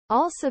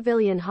All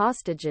civilian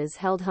hostages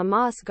held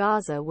Hamas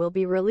Gaza will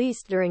be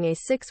released during a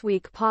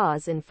 6-week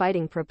pause in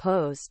fighting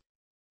proposed.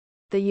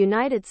 The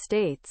United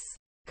States,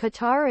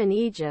 Qatar and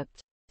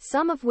Egypt,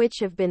 some of which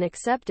have been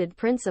accepted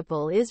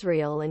principal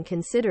Israel and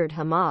considered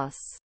Hamas.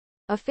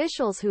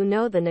 Officials who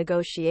know the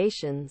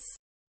negotiations.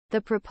 The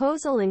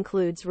proposal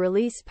includes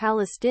release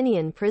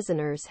Palestinian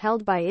prisoners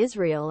held by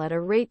Israel at a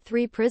rate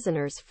 3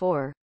 prisoners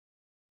for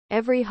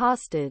every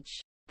hostage.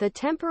 The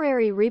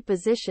temporary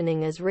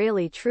repositioning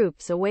Israeli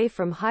troops away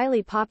from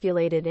highly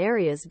populated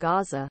areas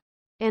Gaza,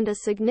 and a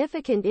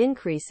significant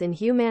increase in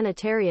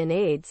humanitarian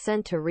aid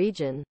sent to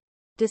region.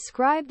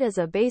 Described as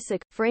a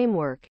basic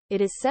framework,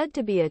 it is said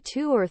to be a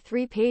 2- or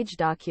 3-page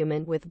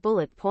document with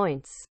bullet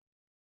points.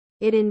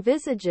 It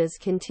envisages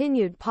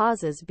continued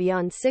pauses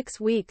beyond 6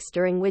 weeks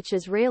during which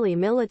Israeli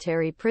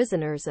military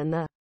prisoners and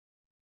the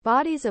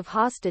bodies of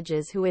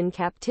hostages who in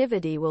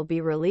captivity will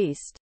be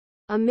released.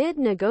 Amid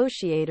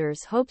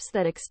negotiators' hopes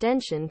that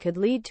extension could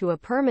lead to a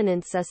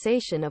permanent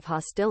cessation of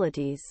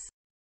hostilities.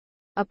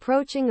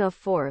 Approaching a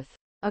 4th.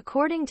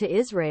 According to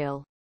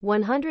Israel,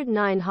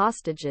 109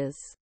 hostages,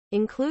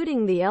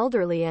 including the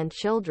elderly and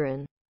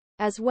children,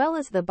 as well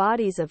as the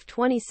bodies of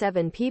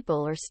 27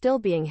 people are still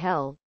being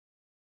held.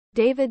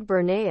 David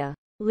Barnea,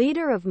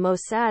 leader of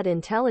Mossad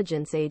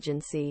intelligence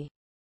agency,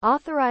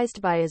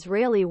 authorized by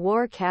Israeli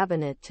War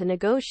Cabinet to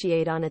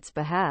negotiate on its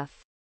behalf,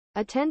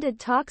 attended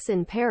talks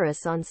in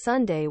Paris on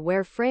Sunday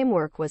where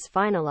framework was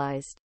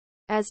finalized,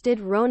 as did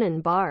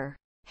Ronen Bar,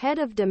 head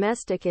of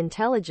Domestic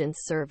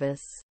Intelligence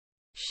Service.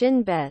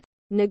 Shin Bet.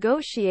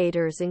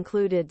 Negotiators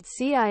included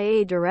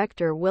CIA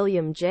Director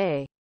William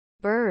J.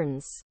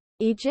 Burns,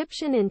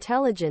 Egyptian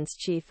intelligence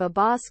chief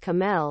Abbas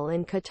Kamel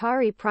and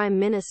Qatari Prime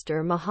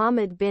Minister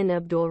Mohammed bin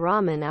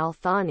Abdulrahman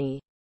al-Thani.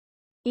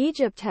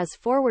 Egypt has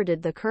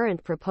forwarded the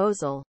current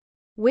proposal,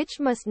 which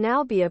must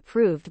now be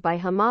approved by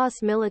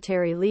Hamas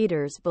military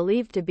leaders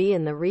believed to be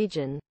in the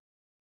region.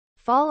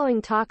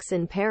 Following talks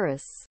in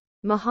Paris,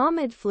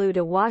 Mohammed flew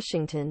to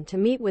Washington to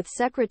meet with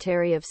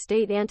Secretary of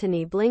State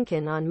Antony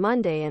Blinken on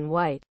Monday and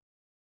White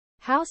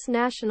House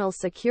National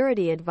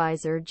Security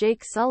Advisor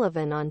Jake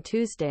Sullivan on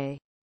Tuesday.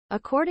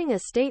 According a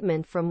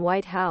statement from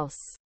White House,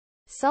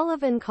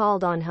 Sullivan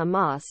called on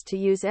Hamas to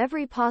use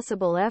every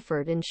possible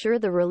effort to ensure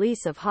the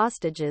release of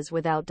hostages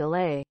without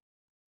delay.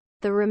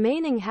 The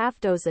remaining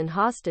half-dozen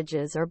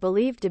hostages are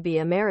believed to be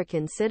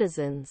American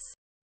citizens.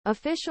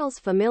 Officials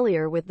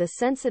familiar with the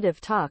sensitive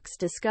talks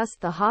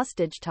discussed the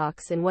hostage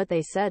talks in what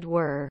they said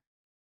were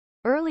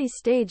early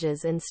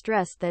stages and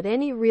stressed that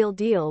any real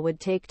deal would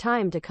take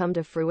time to come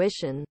to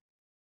fruition.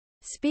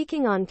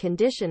 Speaking on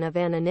condition of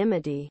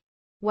anonymity,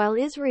 while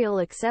Israel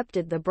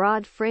accepted the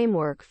broad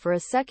framework for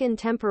a second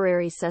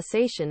temporary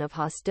cessation of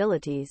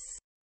hostilities,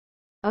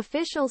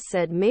 officials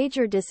said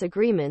major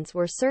disagreements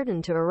were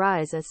certain to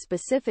arise as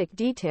specific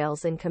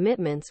details and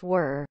commitments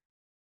were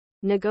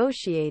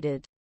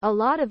negotiated. A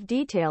lot of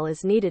detail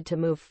is needed to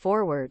move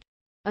forward,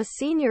 a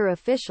senior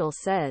official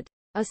said.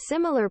 A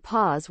similar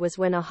pause was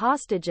when a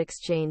hostage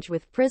exchange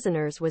with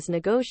prisoners was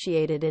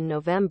negotiated in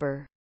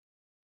November.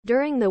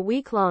 During the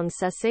week-long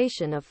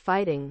cessation of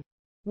fighting,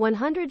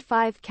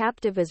 105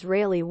 captive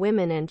Israeli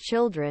women and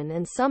children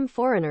and some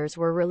foreigners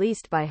were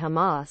released by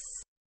Hamas.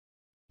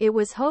 It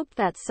was hoped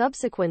that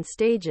subsequent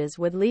stages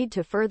would lead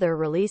to further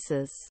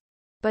releases.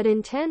 But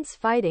intense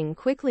fighting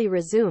quickly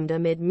resumed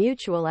amid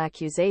mutual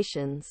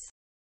accusations,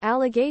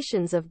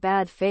 allegations of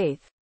bad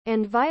faith,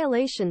 and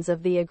violations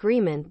of the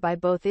agreement by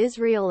both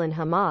Israel and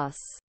Hamas.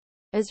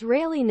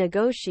 Israeli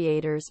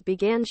negotiators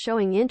began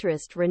showing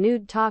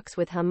renewed talks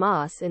with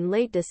Hamas in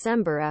late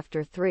December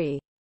after 3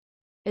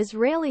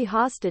 Israeli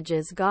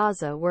hostages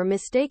Gaza were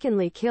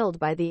mistakenly killed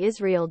by the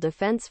Israel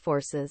Defense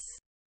Forces.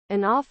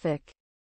 An offic